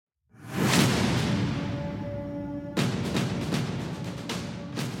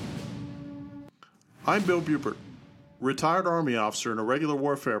I'm Bill Bupert, retired Army officer and irregular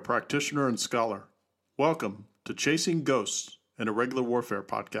warfare practitioner and scholar. Welcome to Chasing Ghosts, an Irregular Warfare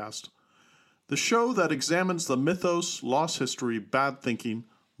podcast, the show that examines the mythos, lost history, bad thinking,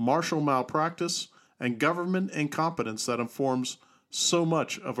 martial malpractice, and government incompetence that informs so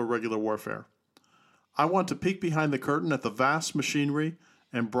much of irregular warfare. I want to peek behind the curtain at the vast machinery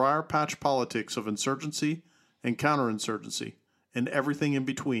and briar patch politics of insurgency and counterinsurgency, and everything in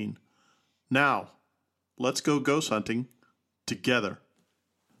between. Now, let's go ghost hunting together.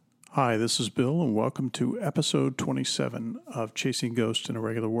 Hi, this is Bill, and welcome to episode 27 of Chasing Ghosts in a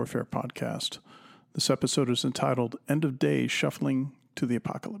Regular Warfare podcast. This episode is entitled End of Day Shuffling to the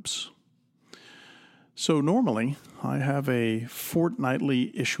Apocalypse. So normally, I have a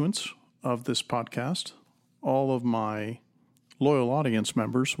fortnightly issuance of this podcast. All of my loyal audience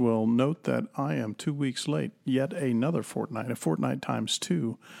members will note that I am 2 weeks late, yet another fortnight, a fortnight times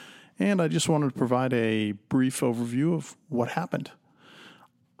two. And I just wanted to provide a brief overview of what happened.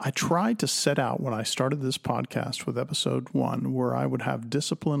 I tried to set out when I started this podcast with episode 1 where I would have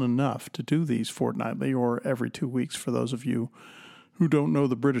discipline enough to do these fortnightly or every 2 weeks for those of you who don't know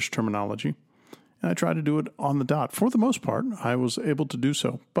the British terminology. And I tried to do it on the dot. For the most part, I was able to do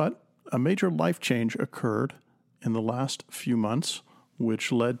so. But a major life change occurred in the last few months,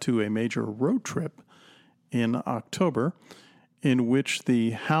 which led to a major road trip in October, in which the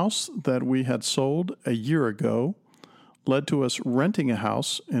house that we had sold a year ago led to us renting a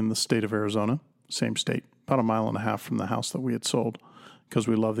house in the state of Arizona, same state, about a mile and a half from the house that we had sold because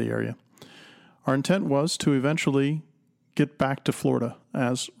we love the area. Our intent was to eventually get back to Florida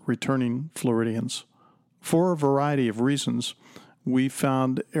as returning Floridians. For a variety of reasons, we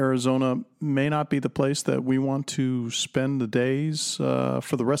found Arizona may not be the place that we want to spend the days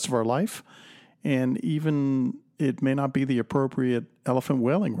for the rest of our life, and even it may not be the appropriate elephant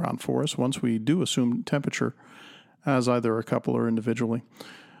whaling ground for us once we do assume temperature as either a couple or individually.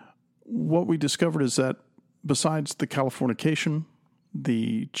 What we discovered is that besides the Californication,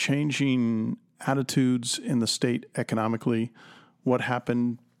 the changing attitudes in the state economically, what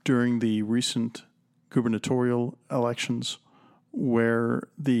happened during the recent gubernatorial elections where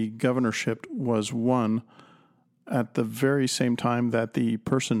the governorship was won at the very same time that the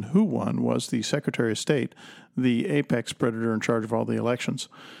person who won was the Secretary of State, the apex predator in charge of all the elections.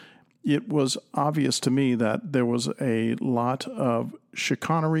 It was obvious to me that there was a lot of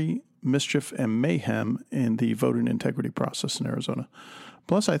chicanery, mischief, and mayhem in the voting integrity process in Arizona.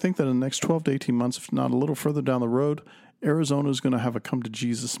 Plus, I think that in the next 12 to 18 months, if not a little further down the road, Arizona is going to have a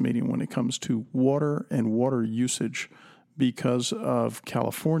come-to-Jesus meeting when it comes to water and water usage because of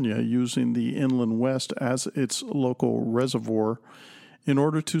California using the Inland West as its local reservoir in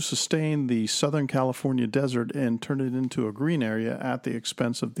order to sustain the Southern California desert and turn it into a green area at the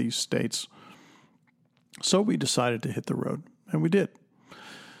expense of these states. So we decided to hit the road, and we did.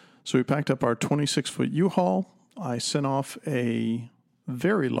 So we packed up our 26-foot U-Haul. I sent off a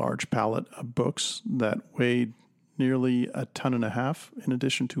very large pallet of books that weighed nearly 1.5 tons, in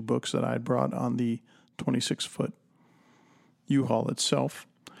addition to books that I had brought on the 26-foot U-Haul itself.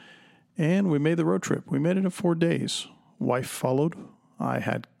 And we made the road trip. We made it in 4 days. Wife followed. I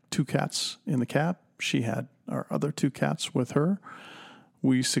had 2 cats in the cab. She had our other 2 cats with her.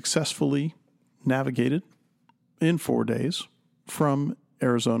 We successfully navigated in 4 days from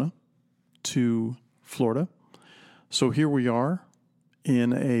Arizona to Florida. So here we are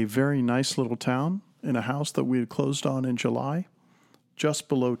in a very nice little town in a house that we had closed on in July, just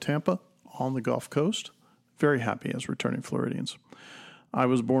below Tampa on the Gulf Coast. Very happy as returning Floridians. I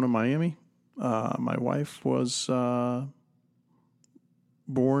was born in Miami. My wife was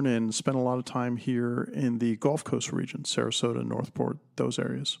born and spent a lot of time here in the Gulf Coast region, Sarasota, Northport, those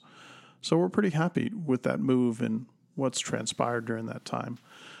areas. So we're pretty happy with that move and what's transpired during that time.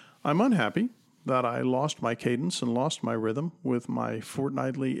 I'm unhappy that I lost my cadence and lost my rhythm with my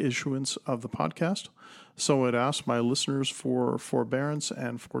fortnightly issuance of the podcast. So I'd ask my listeners for forbearance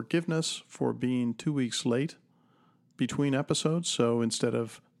and forgiveness for being 2 weeks late between episodes. So instead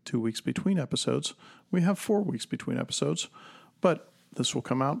of 2 weeks between episodes, we have 4 weeks between episodes. But this will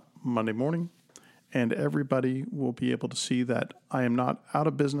come out Monday morning, and everybody will be able to see that I am not out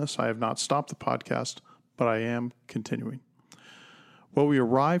of business. I have not stopped the podcast, but I am continuing. Well, we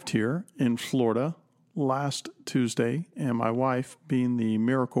arrived here in Florida last Tuesday, and my wife, being the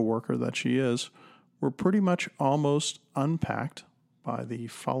miracle worker that she is, were pretty much almost unpacked by the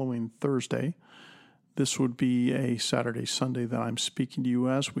following Thursday. This would be a Saturday, Sunday that I'm speaking to you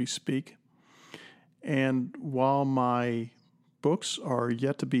as we speak. And while my books are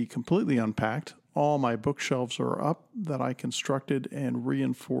yet to be completely unpacked. All my bookshelves are up that I constructed and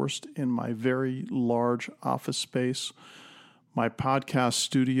reinforced in my very large office space. My podcast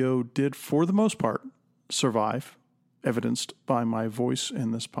studio did, for the most part, survive, evidenced by my voice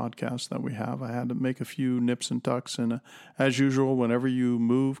in this podcast that we have. I had to make a few nips and tucks, and as usual, whenever you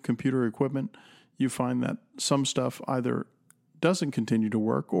move computer equipment, you find that some stuff either doesn't continue to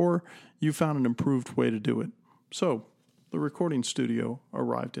work or you found an improved way to do it. So the recording studio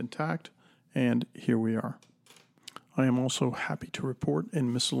arrived intact, and here we are. I am also happy to report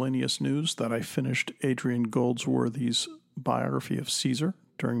in miscellaneous news that I finished Adrian Goldsworthy's biography of Caesar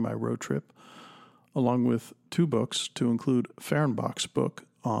during my road trip, along with 2 books to include Fehrenbach's book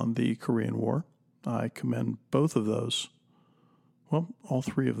on the Korean War. I commend both of those, well, all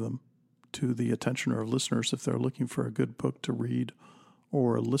 3 of them, to the attention of listeners if they're looking for a good book to read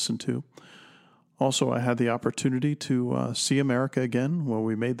or listen to. Also, I had the opportunity to see America again when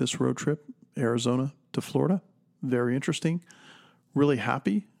we made this road trip, Arizona to Florida. Very interesting. Really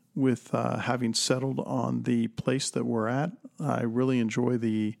happy with having settled on the place that we're at. I really enjoy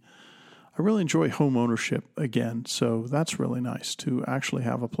home ownership again. So that's really nice to actually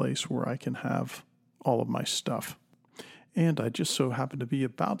have a place where I can have all of my stuff. And I just so happen to be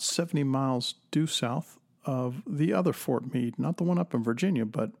about 70 miles due south of the other Fort Meade, not the one up in Virginia,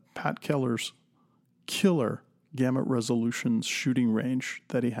 but Pat Keller's killer gamut resolution shooting range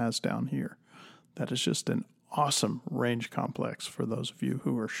that he has down here. That is just an awesome range complex for those of you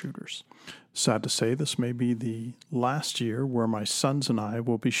who are shooters. Sad to say, this may be the last year where my sons and I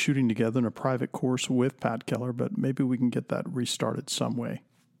will be shooting together in a private course with Pat Keller, but maybe we can get that restarted some way.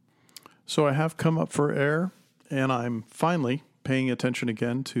 So I have come up for air, and I'm finally paying attention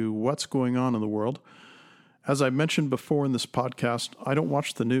again to what's going on in the world. As I mentioned before in this podcast, I don't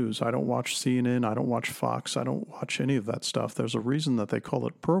watch the news. I don't watch CNN. I don't watch Fox. I don't watch any of that stuff. There's a reason that they call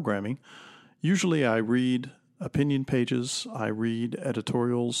it programming. Usually I read opinion pages. I read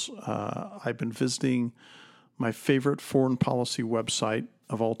editorials. I've been visiting my favorite foreign policy website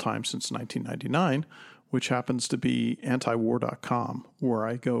of all time since 1999, which happens to be antiwar.com, where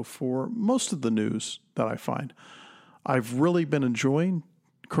I go for most of the news that I find. I've really been enjoying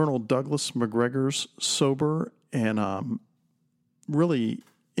Colonel Douglas Macgregor's sober and really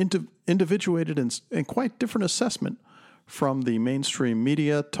individuated and quite different assessment from the mainstream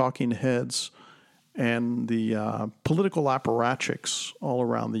media, talking heads, and the political apparatchiks all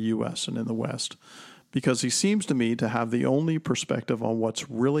around the U.S. and in the West, because he seems to me to have the only perspective on what's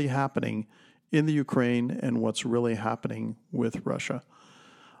really happening in the Ukraine and what's really happening with Russia.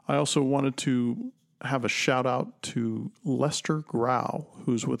 I also wanted to have a shout out to Lester Grau,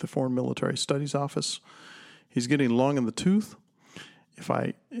 who's with the Foreign Military Studies Office. He's getting long in the tooth.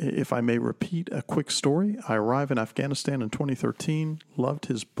 If I may repeat a quick story, I arrived in Afghanistan in 2013, loved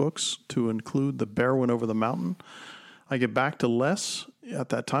his books to include The Bear Went Over the Mountain. I get back to Les at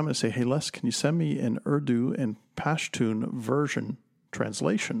that time and I say, hey, Les, can you send me an Urdu and Pashtun version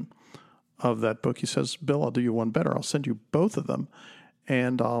translation of that book? He says, Bill, I'll do you one better. I'll send you both of them,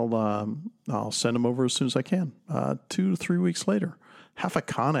 and I'll send them over as soon as I can. 2 to 3 weeks later, half a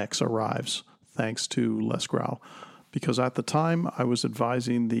Connex arrives, thanks to Les Grau, because at the time I was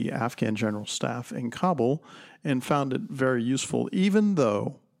advising the Afghan General Staff in Kabul and found it very useful, even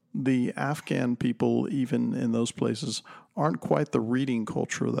though the Afghan people, even in those places, aren't quite the reading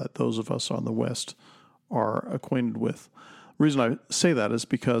culture that those of us on the West are acquainted with. The reason I say that is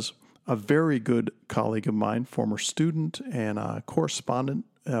because a very good colleague of mine, former student and correspondent,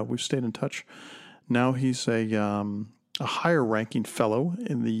 we've stayed in touch. Now he's a higher-ranking fellow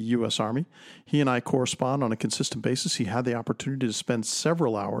in the U.S. Army. He and I correspond on a consistent basis. He had the opportunity to spend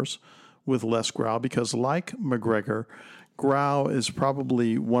several hours with Les Grau because, like Macgregor, Grau is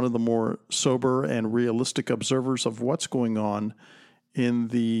probably one of the more sober and realistic observers of what's going on in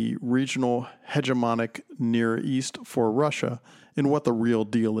the regional hegemonic Near East for Russia and what the real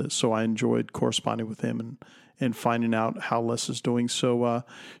deal is. So I enjoyed corresponding with him and finding out how Les is doing. So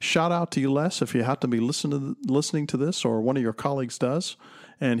shout out to you, Les, if you happen to be listening to this or one of your colleagues does,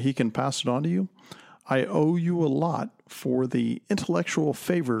 and he can pass it on to you. I owe you a lot for the intellectual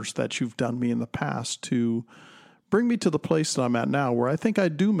favors that you've done me in the past to bring me to the place that I'm at now, where I think I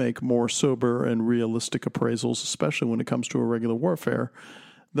do make more sober and realistic appraisals, especially when it comes to irregular warfare,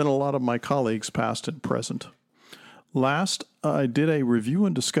 than a lot of my colleagues, past and present. Last, I did a review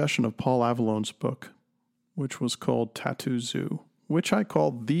and discussion of Paul Avallone's book, which was called Tattoo Zoo, which I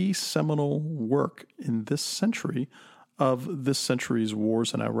called the seminal work in this century of this century's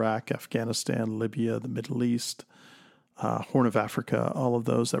wars in Iraq, Afghanistan, Libya, the Middle East, Horn of Africa, all of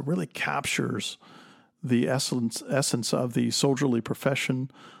those, that really captures the essence of the soldierly profession,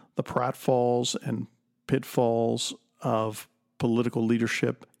 the pratfalls and pitfalls of political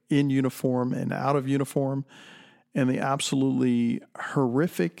leadership in uniform and out of uniform, and the absolutely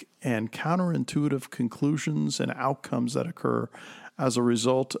horrific and counterintuitive conclusions and outcomes that occur as a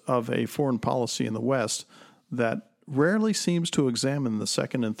result of a foreign policy in the West that rarely seems to examine the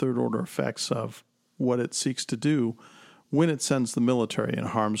second and third order effects of what it seeks to do when it sends the military in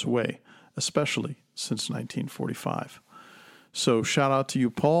harm's way, especially since 1945. So shout out to you,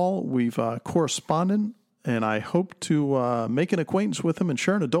 Paul. We've corresponded, and I hope to make an acquaintance with him and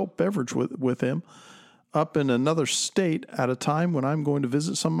share an adult beverage with him up in another state at a time when I'm going to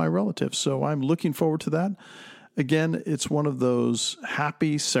visit some of my relatives. So I'm looking forward to that. Again, it's one of those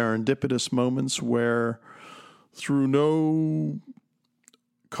happy, serendipitous moments where, through no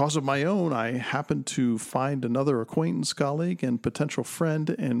cause of my own, I happened to find another acquaintance, colleague, and potential friend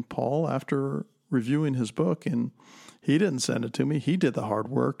in Paul after reviewing his book. And he didn't send it to me. He did the hard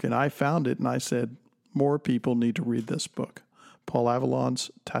work, and I found it, and I said, more people need to read this book. Paul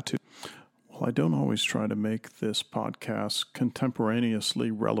Avalon's Tattoo. Well, I don't always try to make this podcast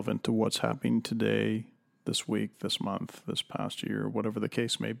contemporaneously relevant to what's happening today, this week, this month, this past year, whatever the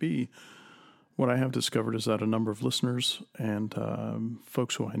case may be. What I have discovered is that a number of listeners and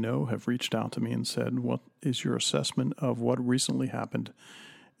folks who I know have reached out to me and said, what is your assessment of what recently happened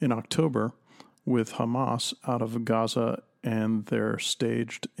in October with Hamas out of Gaza and their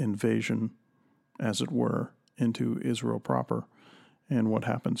staged invasion, as it were, into Israel proper, and what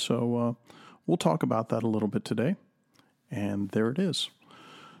happened? So we'll talk about that a little bit today, and there it is.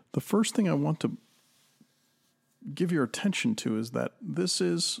 The first thing I want to give your attention to is that this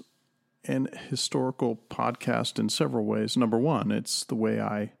is an historical podcast in several ways. Number one, it's the way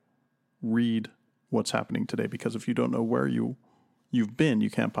I read what's happening today, because if you don't know where you've been, you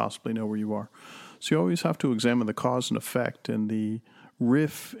can't possibly know where you are. So you always have to examine the cause and effect and the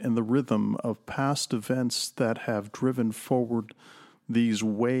riff and the rhythm of past events that have driven forward these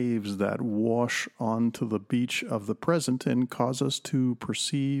waves that wash onto the beach of the present and cause us to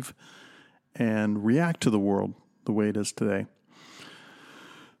perceive and react to the world the way it is today.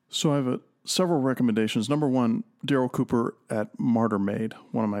 So I have several recommendations. Number one, Daryl Cooper at Martyr Made,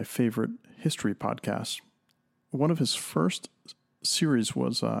 one of my favorite history podcasts. One of his first series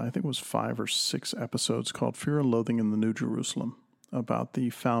was, I think it was 5 or 6 episodes, called Fear and Loathing in the New Jerusalem, about the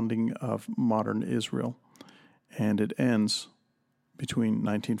founding of modern Israel. And it ends between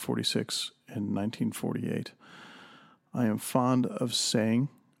 1946 and 1948. I am fond of saying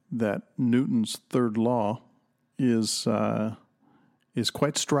that Newton's third law is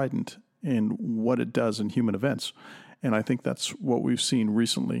quite strident in what it does in human events. And I think that's what we've seen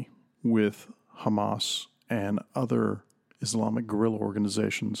recently with Hamas and other Islamic guerrilla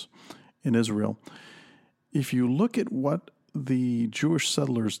organizations in Israel. If you look at what the Jewish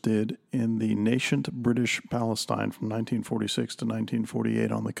settlers did in the nascent British Palestine from 1946 to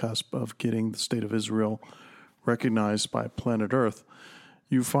 1948, on the cusp of getting the state of Israel recognized by planet Earth,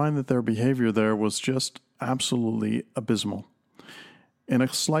 you find that their behavior there was just absolutely abysmal. In a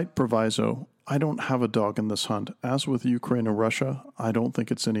slight proviso, I don't have a dog in this hunt. As with Ukraine and Russia, I don't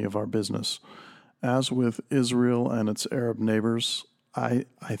think it's any of our business. As with Israel and its Arab neighbors, I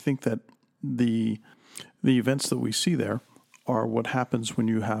think that the events that we see there are what happens when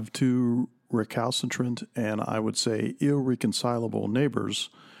you have two recalcitrant and, I would say, irreconcilable neighbors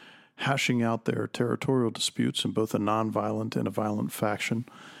hashing out their territorial disputes in both a nonviolent and a violent faction,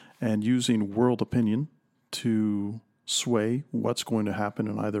 and using world opinion to sway what's going to happen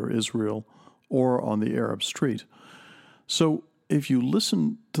in either Israel or on the Arab street. So if you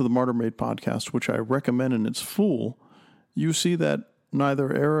listen to the Martyr Made podcast, which I recommend in its full, you see that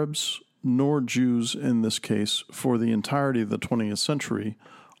neither Arabs nor Jews in this case for the entirety of the 20th century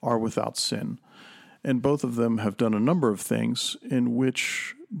are without sin. And both of them have done a number of things in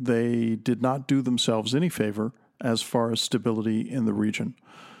which they did not do themselves any favor as far as stability in the region.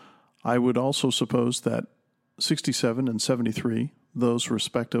 I would also suppose that 67 and 73, those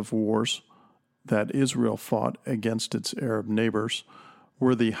respective wars that Israel fought against its Arab neighbors,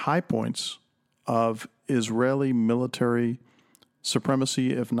 were the high points of Israeli military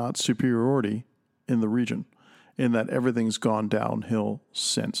supremacy, if not superiority, in the region, in that everything's gone downhill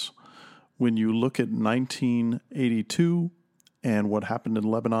since. When you look at 1982 and what happened in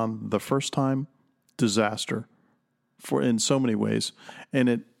Lebanon the first time, disaster in so many ways, and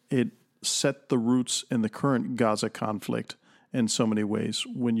it set the roots in the current Gaza conflict in so many ways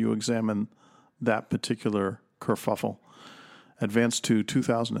when you examine that particular kerfuffle. Advance to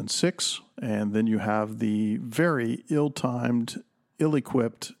 2006, and then you have the very ill-timed,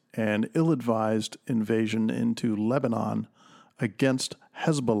 ill-equipped, and ill-advised invasion into Lebanon against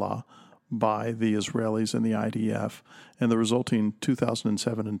Hezbollah by the Israelis and the IDF, and the resulting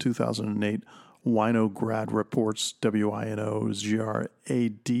 2007 and 2008 Winograd reports, WINOGRAD.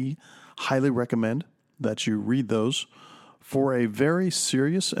 Highly recommend that you read those for a very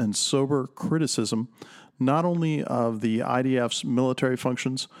serious and sober criticism, not only of the IDF's military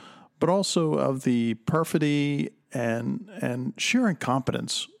functions, but also of the perfidy and sheer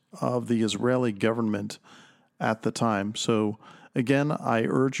incompetence of the Israeli government at the time. So again, I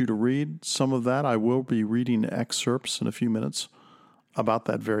urge you to read some of that. I will be reading excerpts in a few minutes about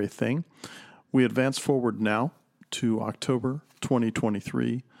that very thing. We advance forward now to October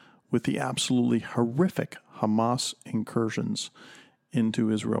 2023 with the absolutely horrific Hamas incursions into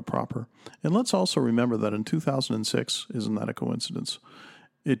Israel proper. And let's also remember that in 2006, isn't that a coincidence?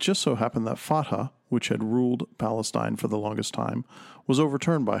 It just so happened that Fatah, which had ruled Palestine for the longest time, was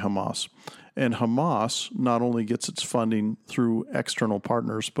overturned by Hamas. And Hamas not only gets its funding through external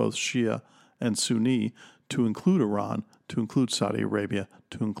partners, both Shia and Sunni, to include Iran, to include Saudi Arabia,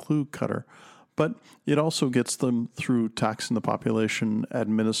 to include Qatar, but it also gets them through taxing the population,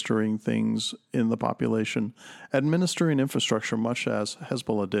 administering things in the population, administering infrastructure, much as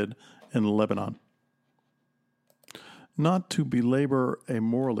Hezbollah did in Lebanon. Not to belabor a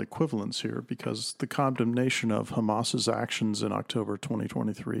moral equivalence here, because the condemnation of Hamas's actions in October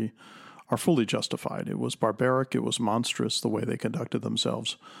 2023 are fully justified. It was barbaric, it was monstrous the way they conducted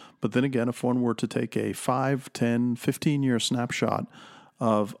themselves. But then again, if one were to take a 5, 10, 15-year snapshot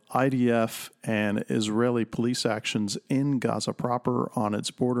of IDF and Israeli police actions in Gaza proper, on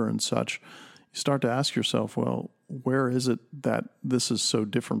its border and such, you start to ask yourself, well, where is it that this is so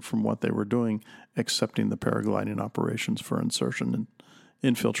different from what they were doing, excepting the paragliding operations for insertion and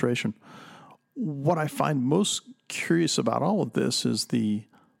infiltration? What I find most curious about all of this is the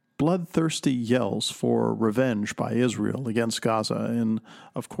bloodthirsty yells for revenge by Israel against Gaza. And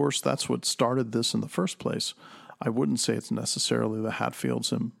of course, that's what started this in the first place. I wouldn't say it's necessarily the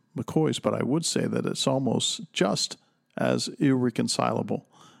Hatfields and McCoys, but I would say that it's almost just as irreconcilable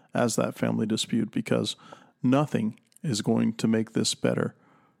as that family dispute, because nothing is going to make this better,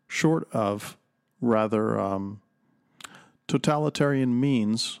 short of rather totalitarian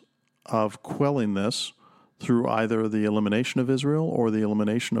means of quelling this through either the elimination of Israel or the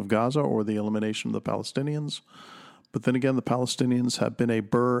elimination of Gaza or the elimination of the Palestinians. But then again, the Palestinians have been a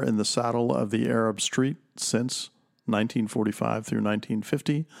burr in the saddle of the Arab street since 1945 through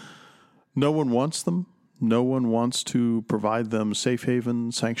 1950. No one wants them. No one wants to provide them safe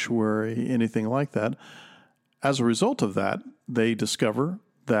haven, sanctuary, anything like that. As a result of that, they discover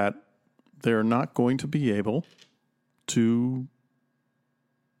that they're not going to be able to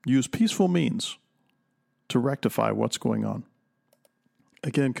use peaceful means to rectify what's going on.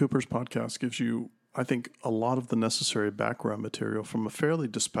 Again, Cooper's podcast gives you, I think, a lot of the necessary background material from a fairly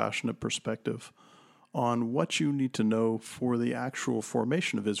dispassionate perspective on what you need to know for the actual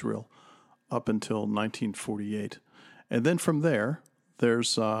formation of Israel up until 1948. And then from there,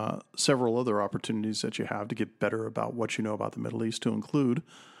 there's several other opportunities that you have to get better about what you know about the Middle East, to include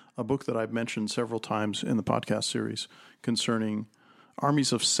a book that I've mentioned several times in the podcast series concerning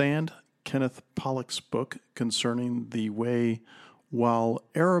Armies of Sand, Kenneth Pollock's book concerning the way, while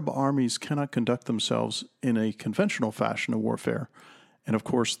Arab armies cannot conduct themselves in a conventional fashion of warfare, and of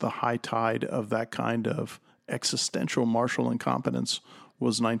course the high tide of that kind of existential martial incompetence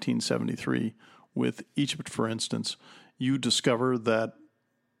was 1973. With Egypt, for instance, you discover that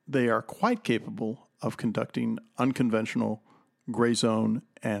they are quite capable of conducting unconventional, gray zone,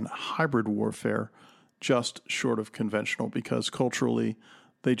 and hybrid warfare, just short of conventional, because culturally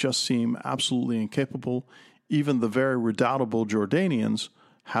they just seem absolutely incapable. Even the very redoubtable Jordanians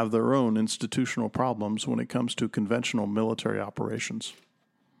have their own institutional problems when it comes to conventional military operations.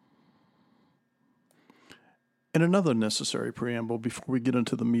 And another necessary preamble before we get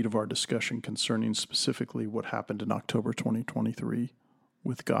into the meat of our discussion concerning specifically what happened in October 2023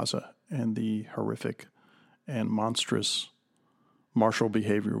 with Gaza and the horrific and monstrous martial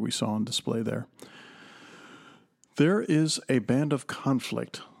behavior we saw on display there. There is a band of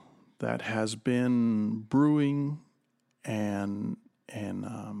conflict that has been brewing, and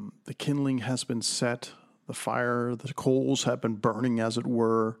the kindling has been set, the fire, the coals have been burning, as it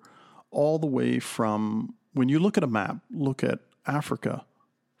were, all the way from, when you look at a map, look at Africa,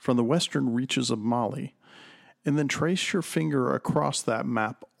 from the western reaches of Mali, and then trace your finger across that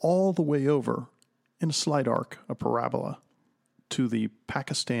map all the way over in a slight arc, a parabola, to the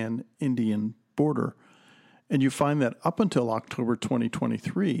Pakistan-Indian border. And you find that up until October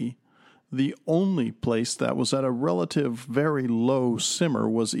 2023, The only place that was at a relative very low simmer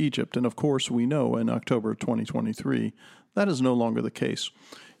was Egypt. And of course, we know in October 2023, that is no longer the case.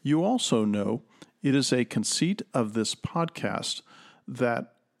 You also know it is a conceit of this podcast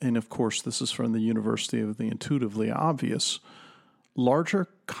that, and of course, this is from the University of the Intuitively Obvious, larger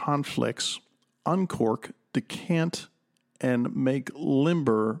conflicts uncork, decant, and make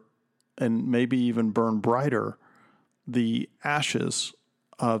limber and maybe even burn brighter the ashes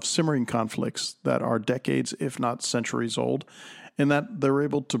of simmering conflicts that are decades, if not centuries old, and that they're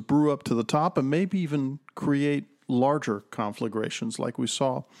able to brew up to the top and maybe even create larger conflagrations like we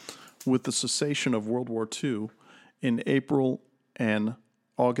saw with the cessation of World War II in April and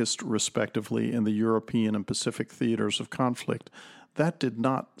August, respectively, in the European and Pacific theaters of conflict. That did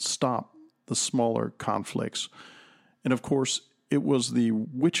not stop the smaller conflicts. And of course, it was the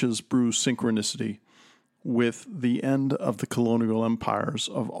witches' brew synchronicity with the end of the colonial empires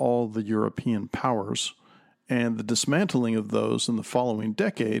of all the European powers and the dismantling of those in the following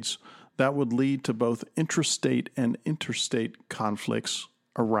decades that would lead to both intrastate and interstate conflicts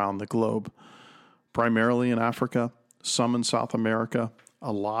around the globe, primarily in Africa, some in South America,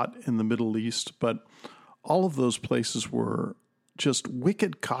 a lot in the Middle East, but all of those places were just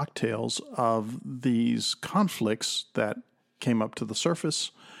wicked cocktails of these conflicts that came up to the surface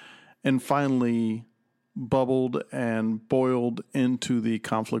and finally bubbled and boiled into the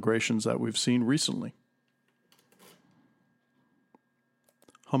conflagrations that we've seen recently.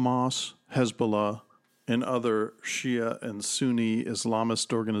 Hamas, Hezbollah, and other Shia and Sunni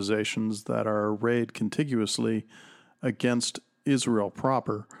Islamist organizations that are arrayed contiguously against Israel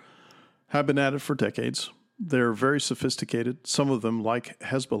proper have been at it for decades. They're very sophisticated. Some of them, like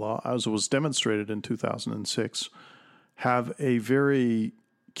Hezbollah, as was demonstrated in 2006, have a very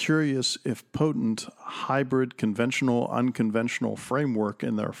curious, if potent, hybrid, conventional, unconventional framework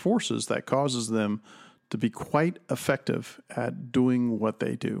in their forces that causes them to be quite effective at doing what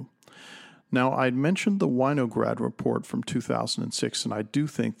they do. Now, I'd mentioned the Winograd report from 2006, and I do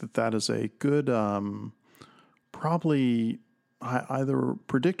think that that is a good, probably either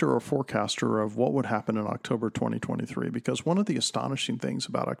predictor or forecaster of what would happen in October 2023, because one of the astonishing things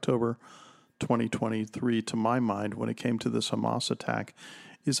about October 2023, to my mind, when it came to this Hamas attack,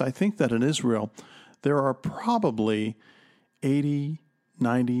 is I think that in Israel, there are probably 80,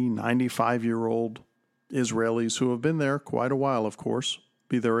 90, 95-year-old Israelis who have been there quite a while, of course,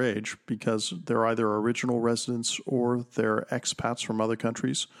 be their age, because they're either original residents or they're expats from other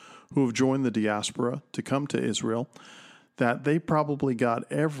countries who have joined the diaspora to come to Israel, that they probably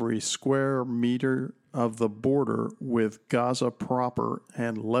got every square meter of the border with Gaza proper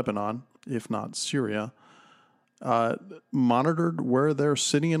and Lebanon, if not Syria, monitored where they're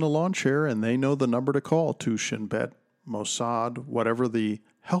sitting in a lawn chair, and they know the number to call to Shin Bet, Mossad, whatever the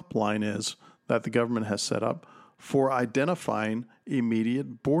helpline is that the government has set up for identifying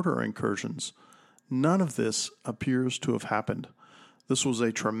immediate border incursions. None of this appears to have happened. This was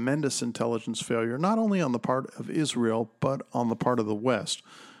a tremendous intelligence failure, not only on the part of Israel, but on the part of the West,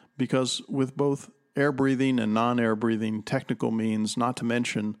 because with both air-breathing and non-air-breathing technical means, not to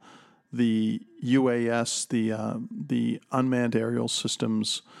mention the UAS, the unmanned aerial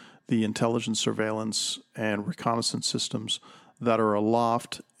systems, the intelligence surveillance and reconnaissance systems that are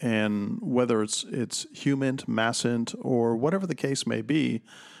aloft, and whether it's HUMINT, MASSINT, or whatever the case may be,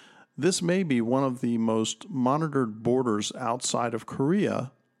 this may be one of the most monitored borders outside of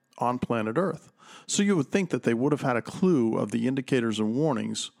Korea on planet Earth. So you would think that they would have had a clue of the indicators and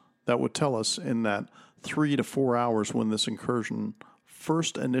warnings that would tell us in that 3 to 4 hours when this incursion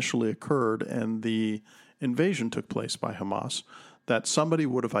first initially occurred and the invasion took place by Hamas, that somebody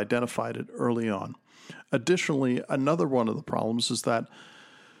would have identified it early on. Additionally, another one of the problems is that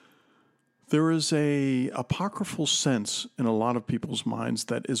there is a apocryphal sense in a lot of people's minds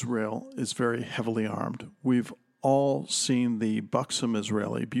that Israel is very heavily armed. We've all seen the buxom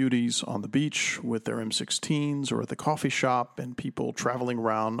Israeli beauties on the beach with their M16s or at the coffee shop, and people traveling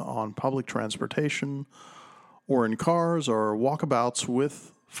around on public transportation or in cars or walkabouts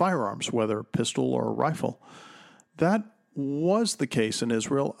with firearms, whether pistol or rifle. That was the case in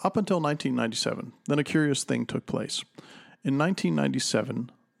Israel up until 1997. Then a curious thing took place. In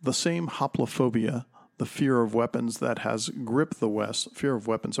 1997, the same hoplophobia, the fear of weapons that has gripped the West, fear of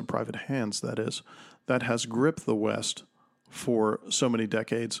weapons in private hands, that is, that has gripped the West for so many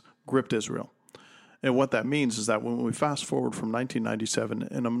decades, gripped Israel. And what that means is that when we fast forward from 1997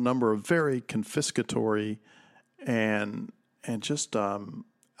 and a number of very confiscatory and just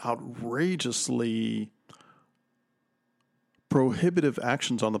outrageously prohibitive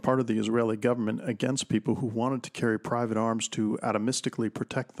actions on the part of the Israeli government against people who wanted to carry private arms to atomistically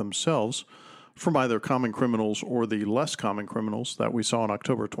protect themselves from either common criminals or the less common criminals that we saw in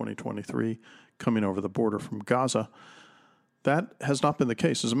October 2023 coming over the border from Gaza. That has not been the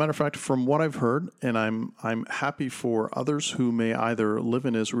case. As a matter of fact, from what I've heard, and I'm happy for others who may either live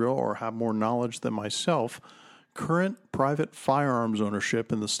in Israel or have more knowledge than myself, current private firearms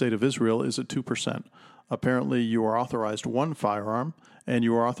ownership in the state of Israel is at 2%. Apparently, you are authorized one firearm, and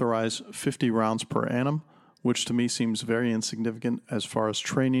you are authorized 50 rounds per annum, which to me seems very insignificant as far as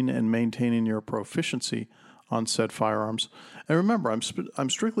training and maintaining your proficiency on said firearms. And remember, I'm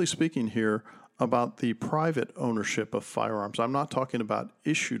strictly speaking here about the private ownership of firearms. I'm not talking about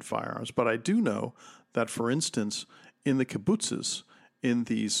issued firearms, but I do know that, for instance, in the kibbutzes, in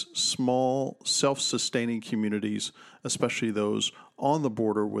these small, self-sustaining communities, especially those on the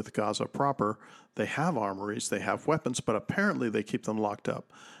border with Gaza proper, they have armories, they have weapons, but apparently they keep them locked up.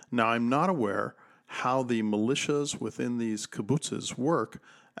 Now, I'm not aware how the militias within these kibbutzes work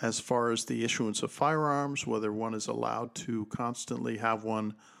as far as the issuance of firearms, whether one is allowed to constantly have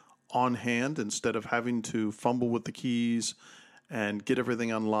one on hand instead of having to fumble with the keys and get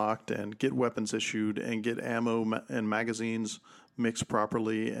everything unlocked and get weapons issued and get ammo and magazines mixed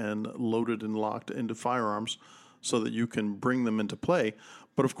properly and loaded and locked into firearms so that you can bring them into play.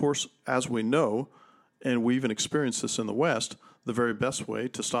 But of course, as we know, and we even experienced this in the West, the very best way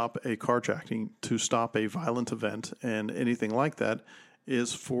to stop a carjacking, to stop a violent event and anything like that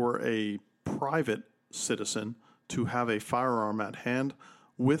is for a private citizen to have a firearm at hand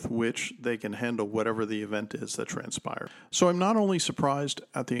with which they can handle whatever the event is that transpired. So I'm not only surprised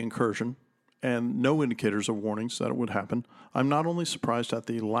at the incursion and no indicators or warnings that it would happen, I'm not only surprised at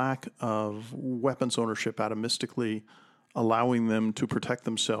the lack of weapons ownership atomistically allowing them to protect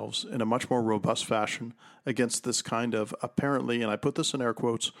themselves in a much more robust fashion against this kind of apparently, and I put this in air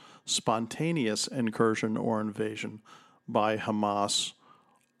quotes, spontaneous incursion or invasion by Hamas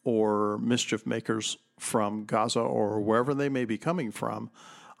or mischief makers from Gaza or wherever they may be coming from.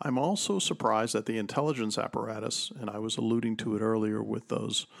 I'm also surprised that the intelligence apparatus, and I was alluding to it earlier with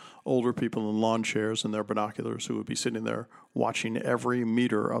those older people in lawn chairs and their binoculars who would be sitting there watching every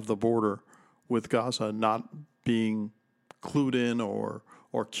meter of the border with Gaza, not being clued in or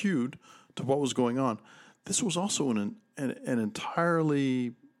cued to what was going on. This was also an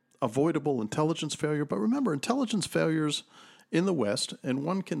entirely avoidable intelligence failure. But remember, intelligence failures in the West, and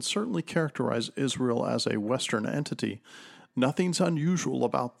one can certainly characterize Israel as a Western entity. Nothing's unusual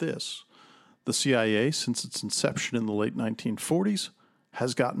about this. The CIA, since its inception in the late 1940s,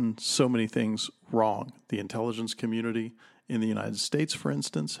 has gotten so many things wrong. The intelligence community in the United States, for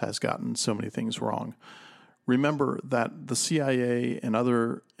instance, has gotten so many things wrong. Remember that the CIA and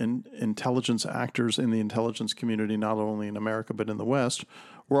other intelligence actors in the intelligence community, not only in America but in the West,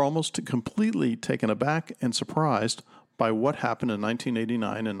 were almost completely taken aback and surprised by what happened in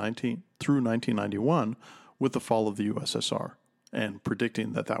 1989 and through 1991 with the fall of the USSR and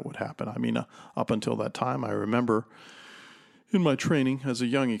predicting that would happen. I mean, up until that time, I remember in my training as a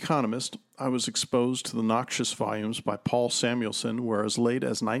young economist, I was exposed to the noxious volumes by Paul Samuelson, where as late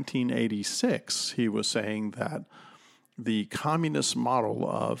as 1986, he was saying that the communist model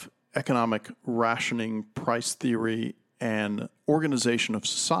of economic rationing, price theory, and organization of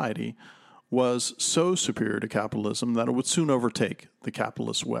society was so superior to capitalism that it would soon overtake the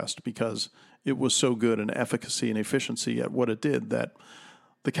capitalist West because it was so good in efficacy and efficiency at what it did that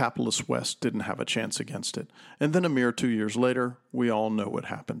the capitalist West didn't have a chance against it. And then a mere 2 years later, we all know what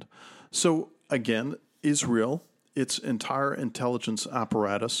happened. So again, Israel, its entire intelligence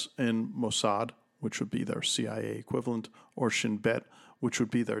apparatus, and Mossad, which would be their CIA equivalent, or Shin Bet, which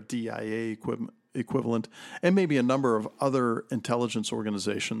would be their DIA equivalent, and maybe a number of other intelligence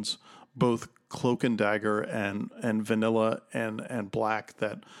organizations, both cloak and dagger and vanilla and black,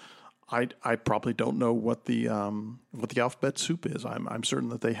 that I probably don't know what the alphabet soup is. I'm certain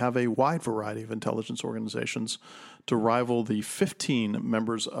that they have a wide variety of intelligence organizations to rival the 15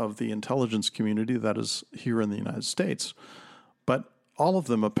 members of the intelligence community that is here in the United States. But all of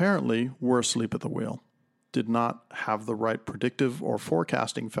them apparently were asleep at the wheel, did not have the right predictive or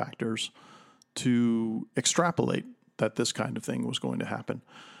forecasting factors to extrapolate that this kind of thing was going to happen.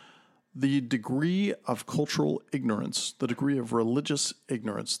 The degree of cultural ignorance, the degree of religious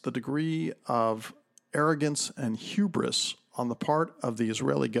ignorance, the degree of arrogance and hubris on the part of the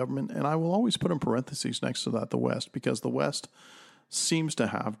Israeli government, and I will always put in parentheses next to that the West, because the West seems to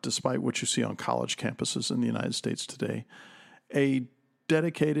have, despite what you see on college campuses in the United States today, a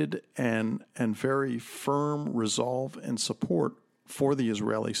dedicated and very firm resolve and support for the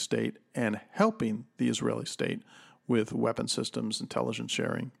Israeli state and helping the Israeli state with weapon systems, intelligence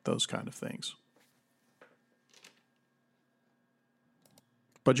sharing, those kind of things.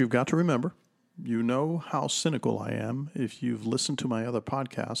 But you've got to remember, you know how cynical I am if you've listened to my other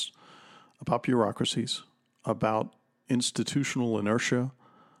podcasts about bureaucracies, about institutional inertia,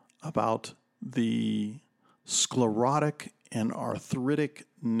 about the sclerotic and arthritic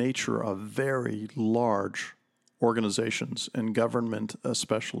nature of very large organizations and government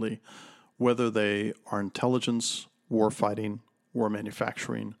especially, whether they are intelligence, war fighting, war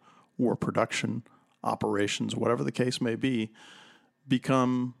manufacturing, war production, operations, whatever the case may be,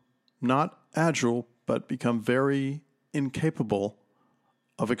 become not agile, but become very incapable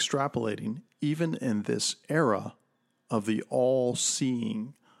of extrapolating, even in this era of the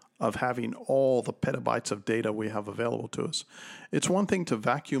all-seeing, of having all the petabytes of data we have available to us. It's one thing to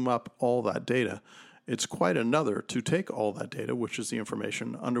vacuum up all that data. It's quite another to take all that data, which is the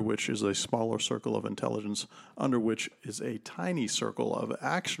information, under which is a smaller circle of intelligence, under which is a tiny circle of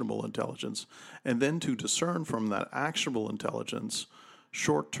actionable intelligence, and then to discern from that actionable intelligence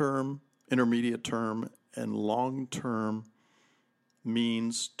short-term, intermediate term, and long-term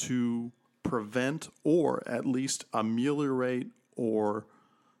means to prevent or at least ameliorate or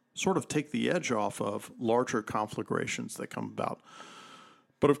sort of take the edge off of larger conflagrations that come about.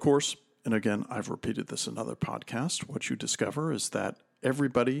 But of course, and again, I've repeated this in other podcasts, what you discover is that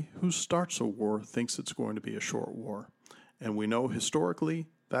everybody who starts a war thinks it's going to be a short war. And we know historically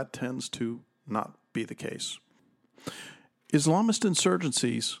that tends to not be the case. Islamist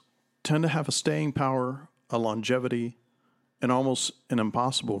insurgencies tend to have a staying power, a longevity, and almost an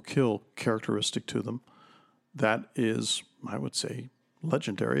impossible kill characteristic to them that is, I would say,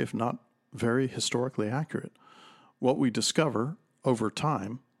 legendary, if not very historically accurate. What we discover over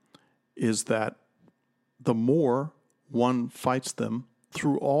time is that the more one fights them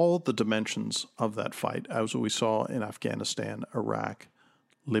through all the dimensions of that fight, as we saw in Afghanistan, Iraq,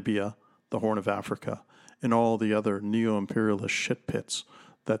 Libya, the Horn of Africa, and all the other neo-imperialist shit pits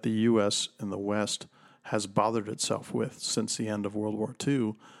that the U.S. and the West has bothered itself with since the end of World War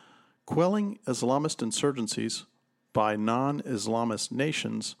II, quelling Islamist insurgencies by non-Islamist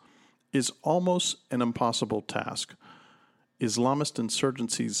nations is almost an impossible task. Islamist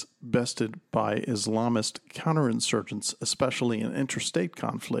insurgencies bested by Islamist counterinsurgents, especially in interstate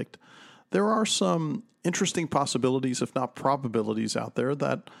conflict, there are some interesting possibilities, if not probabilities, out there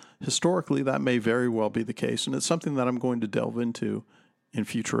that historically that may very well be the case, and it's something that I'm going to delve into in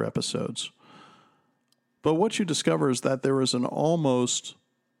future episodes. But what you discover is that there is an almost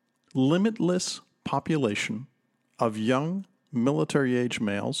limitless population of young military-age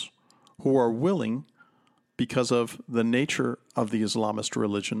males who are willing, because of the nature of the Islamist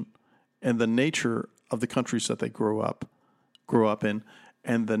religion and the nature of the countries that they grew up in,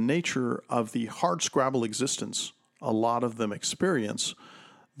 and the nature of the hardscrabble existence a lot of them experience,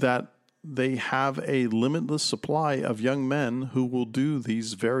 that they have a limitless supply of young men who will do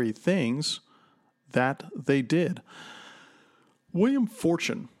these very things that they did. William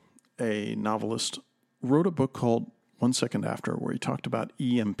Fortune, a novelist, wrote a book called 1 Second After, where he talked about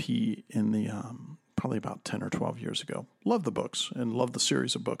EMP in the probably about 10 or 12 years ago. Love the books and love the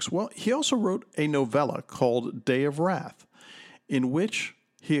series of books. Well, he also wrote a novella called Day of Wrath, in which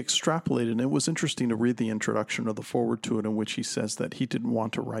he extrapolated, and it was interesting to read the introduction or the foreword to it, in which he says that he didn't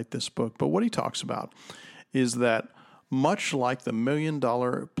want to write this book. But what he talks about is that much like the $1 million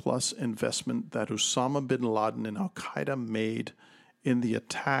plus investment that Osama bin Laden and Al-Qaeda made in the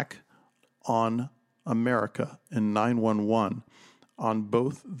attack on America in 9/11 on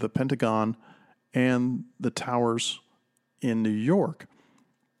both the Pentagon and the towers in New York,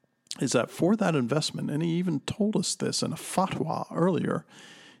 is that for that investment, and he even told us this in a fatwa earlier,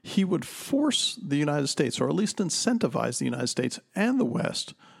 he would force the United States, or at least incentivize the United States and the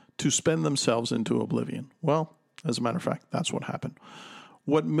West, to spend themselves into oblivion. Well, as a matter of fact, that's what happened.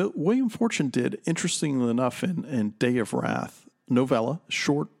 What William Fortune did, interestingly enough, in Day of Wrath, novella,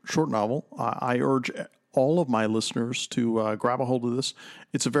 short novel, I urge all of my listeners to grab a hold of this.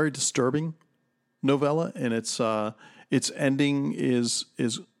 It's a very disturbing novella, and its ending is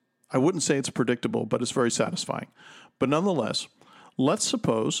I wouldn't say it's predictable, but it's very satisfying. But nonetheless, let's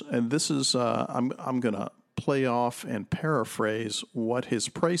suppose, and this is I'm going to play off and paraphrase what his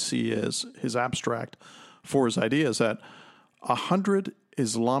précis is, his abstract for his idea, is that 100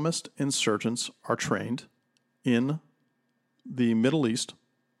 Islamist insurgents are trained in the Middle East.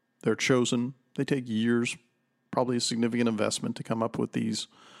 They're chosen. They take years, probably a significant investment, to come up with these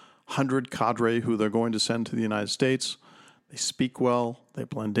 100 cadre who they're going to send to the United States. They speak well. They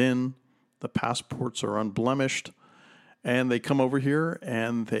blend in. The passports are unblemished. And they come over here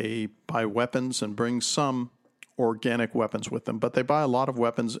and they buy weapons and bring some organic weapons with them, but they buy a lot of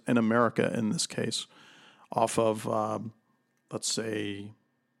weapons in America in this case off of, let's say,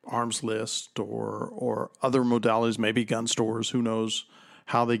 Arms List or other modalities, maybe gun stores, who knows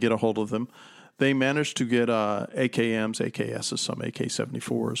how they get a hold of them. They managed to get AKMs, AKSs, some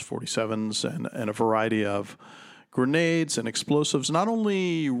AK-74s, 47s, and a variety of grenades and explosives, not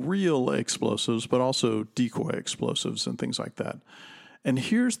only real explosives, but also decoy explosives and things like that. And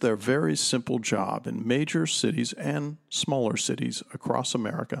here's their very simple job in major cities and smaller cities across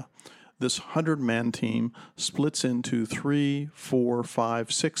America. This 100-man team splits into 3, 4, 5,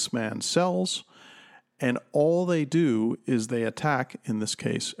 6-man cells, and all they do is they attack, in this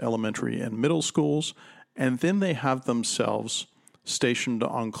case, elementary and middle schools, and then they have themselves stationed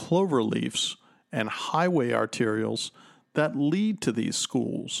on clover leaves and highway arterials that lead to these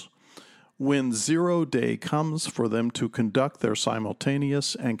schools. When 0 day comes for them to conduct their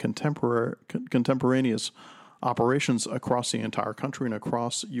simultaneous and contemporaneous operations across the entire country and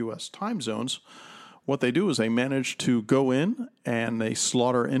across U.S. time zones, what they do is they manage to go in and they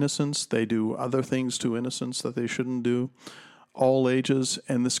slaughter innocents. They do other things to innocents that they shouldn't do, all ages,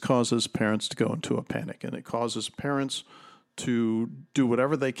 and this causes parents to go into a panic, and it causes parents to do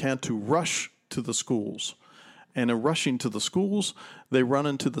whatever they can to rush to the schools. And in rushing to the schools, they run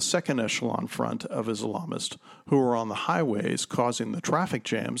into the second echelon front of Islamists who are on the highways causing the traffic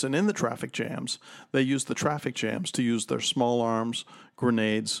jams. And in the traffic jams, they use the traffic jams to use their small arms,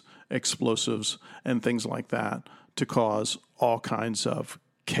 grenades, explosives, and things like that to cause all kinds of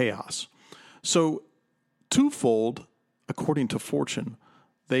chaos. So twofold, according to Fortune,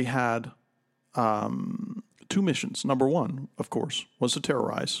 they had 2 missions. Number one, of course, was to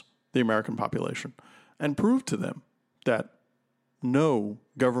terrorize the American population and prove to them that no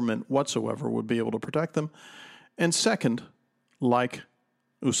government whatsoever would be able to protect them. And second, like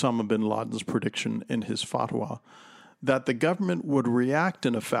Osama bin Laden's prediction in his fatwa, that the government would react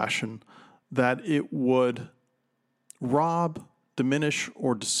in a fashion that it would rob, diminish,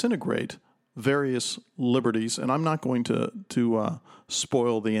 or disintegrate various liberties. And I'm not going to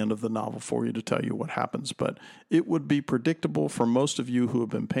spoil the end of the novel for you to tell you what happens, but it would be predictable for most of you who have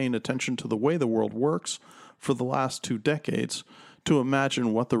been paying attention to the way the world works for the last 2 decades to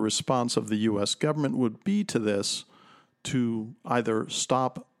imagine what the response of the U.S. government would be to this, to either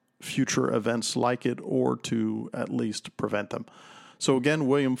stop future events like it or to at least prevent them. So again,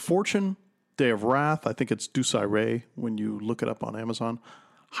 William Fortune, Day of Wrath, I think it's Douce Irae when you look it up on Amazon.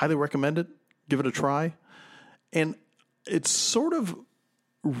 Highly recommend it. Give it a try. And it sort of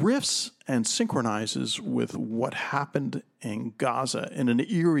riffs and synchronizes with what happened in Gaza in an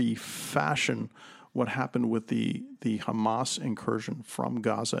eerie fashion, what happened with the Hamas incursion from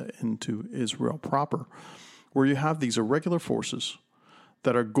Gaza into Israel proper, where you have these irregular forces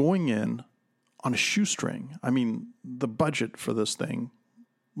that are going in on a shoestring. I mean, the budget for this thing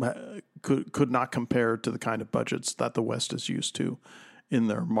could not compare to the kind of budgets that the West is used to in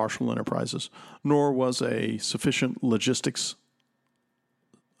their Marshall Enterprises, nor was a sufficient logistics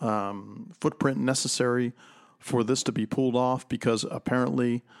footprint necessary for this to be pulled off, because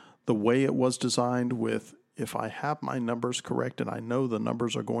apparently the way it was designed with, if I have my numbers correct, and I know the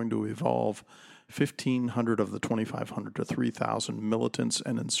numbers are going to evolve, 1,500 of the 2,500 to 3,000 militants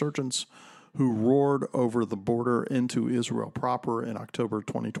and insurgents who roared over the border into Israel proper in October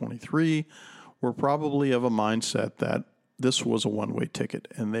 2023 were probably of a mindset that this was a one-way ticket,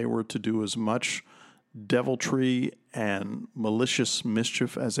 and they were to do as much deviltry and malicious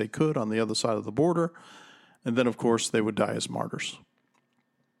mischief as they could on the other side of the border, and then, of course, they would die as martyrs.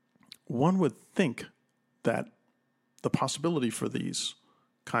 One would think that the possibility for these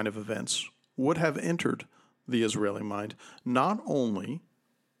kind of events would have entered the Israeli mind, not only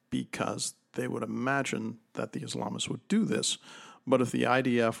because they would imagine that the Islamists would do this, but if the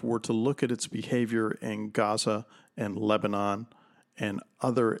IDF were to look at its behavior in Gaza and Lebanon and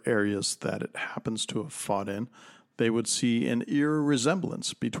other areas that it happens to have fought in, they would see an eerie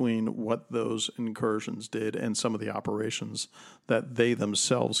resemblance between what those incursions did and some of the operations that they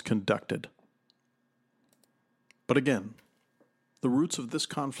themselves conducted. But again, the roots of this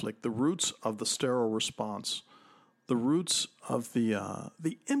conflict, the roots of the sterile response, the roots of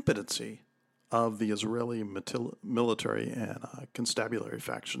the impotency of the Israeli military and constabulary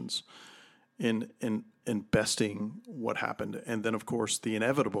factions in besting what happened, and then, of course, the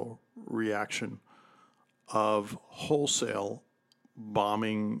inevitable reaction of wholesale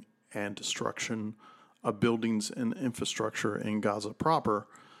bombing and destruction of buildings and infrastructure in Gaza proper.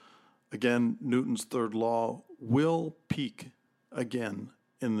 Again, Newton's third law will peak again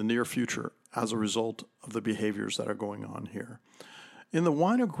in the near future as a result of the behaviors that are going on here. In the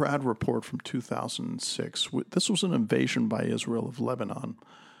Winograd report from 2006, this was an invasion by Israel of Lebanon.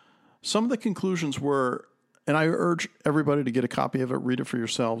 Some of the conclusions were, and I urge everybody to get a copy of it, read it for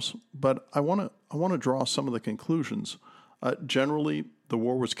yourselves, but I want to draw some of the conclusions. Generally, the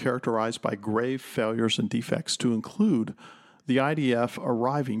war was characterized by grave failures and defects, to include the IDF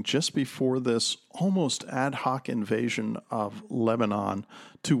arriving just before this almost ad hoc invasion of Lebanon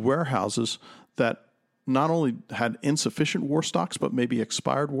to warehouses that not only had insufficient war stocks, but maybe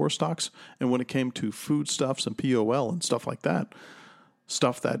expired war stocks. And when it came to foodstuffs and POL and stuff like that,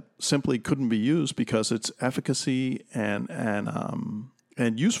 stuff that simply couldn't be used because its efficacy and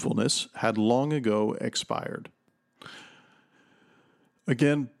usefulness had long ago expired.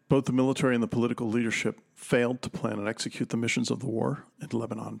 Again, both the military and the political leadership failed to plan and execute the missions of the war in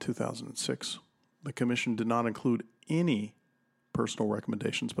Lebanon in 2006. The commission did not include any personal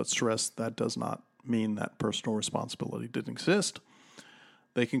recommendations, but stressed that does not mean that personal responsibility didn't exist.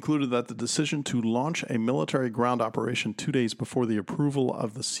 They concluded that the decision to launch a military ground operation 2 days before the approval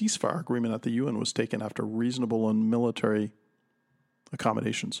of the ceasefire agreement at the UN was taken after reasonable and military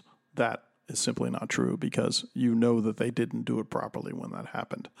accommodations. That is simply not true, because you know that they didn't do it properly when that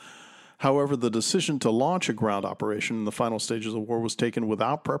happened. However, the decision to launch a ground operation in the final stages of the war was taken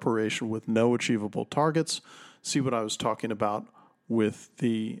without preparation, with no achievable targets. See what I was talking about with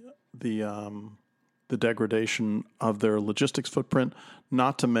the degradation of their logistics footprint,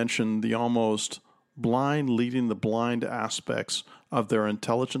 not to mention the almost blind leading the blind aspects of their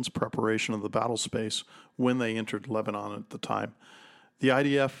intelligence preparation of the battle space when they entered Lebanon at the time. The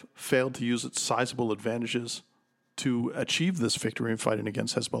IDF failed to use its sizable advantages to achieve this victory in fighting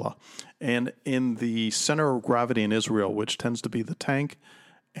against Hezbollah. And in the center of gravity in Israel, which tends to be the tank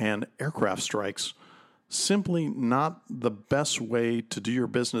and aircraft strikes, simply not the best way to do your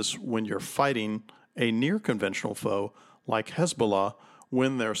business when you're fighting a near-conventional foe like Hezbollah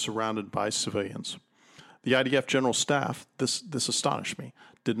when they're surrounded by civilians. The IDF General Staff, this astonished me,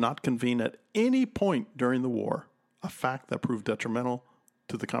 did not convene at any point during the war, a fact that proved detrimental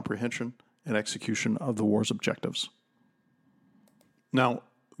to the comprehension and execution of the war's objectives. Now,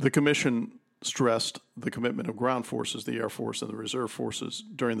 the Commission stressed the commitment of ground forces, the Air Force, and the reserve forces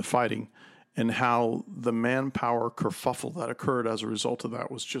during the fighting, and how the manpower kerfuffle that occurred as a result of that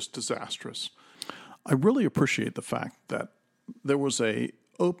was just disastrous. I really appreciate the fact that there was a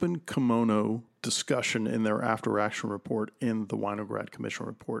open kimono discussion in their after-action report, in the Winograd Commission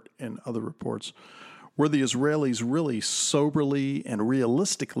report, and other reports, where the Israelis really soberly and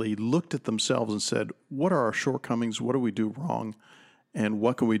realistically looked at themselves and said, what are our shortcomings? What do we do wrong? And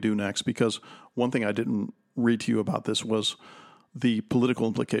what can we do next? Because one thing I didn't read to you about this was the political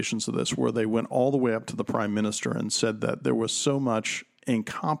implications of this, where they went all the way up to the prime minister and said that there was so much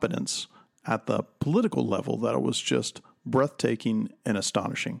incompetence at the political level that it was just breathtaking and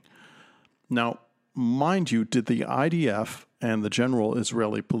astonishing. Now, mind you, did the IDF and the general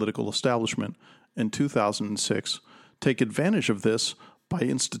Israeli political establishment in 2006 take advantage of this by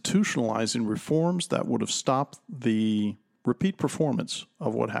institutionalizing reforms that would have stopped the repeat performance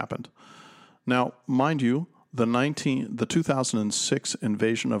of what happened? Now, mind you, the 2006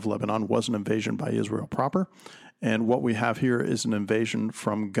 invasion of Lebanon was an invasion by Israel proper, and what we have here is an invasion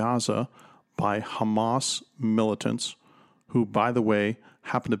from Gaza by Hamas militants, who, by the way,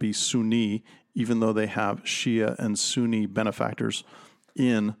 happen to be Sunni, even though they have Shia and Sunni benefactors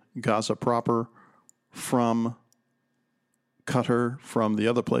in Gaza proper, from Qatar, from the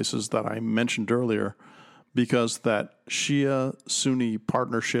other places that I mentioned earlier, because that Shia-Sunni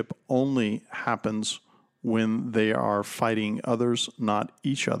partnership only happens when they are fighting others, not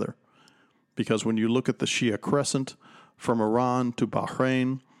each other. Because when you look at the Shia crescent from Iran to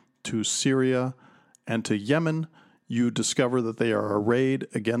Bahrain to Syria and to Yemen, you discover that they are arrayed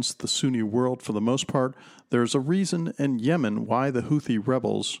against the Sunni world for the most part. There's a reason in Yemen why the Houthi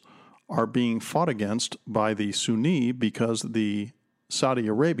rebels are being fought against by the Sunni, because the Saudi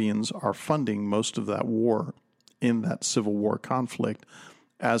Arabians are funding most of that war in that civil war conflict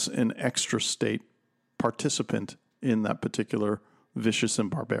as an extra state participant in that particular vicious and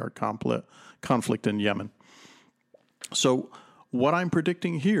barbaric conflict in Yemen. So what I'm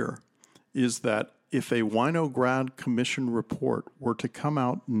predicting here is that if a Winograd Commission report were to come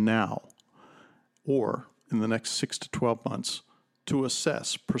out now, or in the next 6 to 12 months, to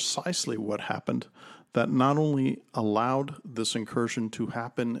assess precisely what happened, that not only allowed this incursion to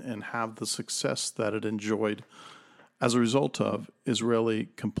happen and have the success that it enjoyed as a result of Israeli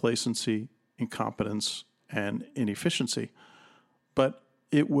complacency, incompetence, and inefficiency, but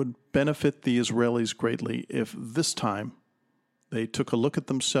it would benefit the Israelis greatly if this time they took a look at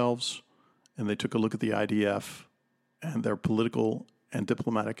themselves and they took a look at the IDF and their political and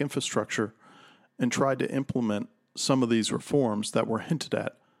diplomatic infrastructure and tried to implement some of these reforms that were hinted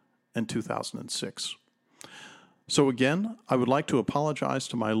at in 2006. So again, I would like to apologize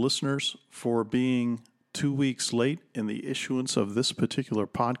to my listeners for being 2 weeks late in the issuance of this particular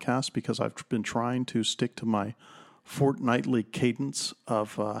podcast because I've been trying to stick to my fortnightly cadence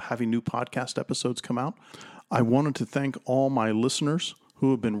of having new podcast episodes come out. I wanted to thank all my listeners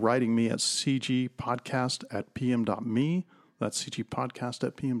who have been writing me at cgpodcast@pm.me, that's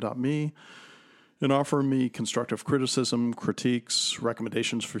cgpodcast@pm.me, and offering me constructive criticism, critiques,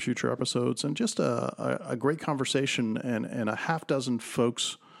 recommendations for future episodes, and just a great conversation and a half dozen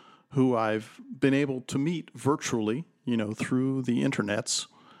folks who I've been able to meet virtually, through the internets,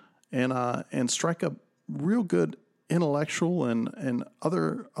 and strike up real good intellectual and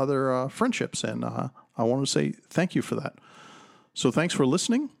other friendships. And I want to say thank you for that. So thanks for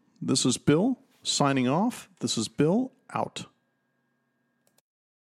listening. This is Bill signing off. This is Bill out.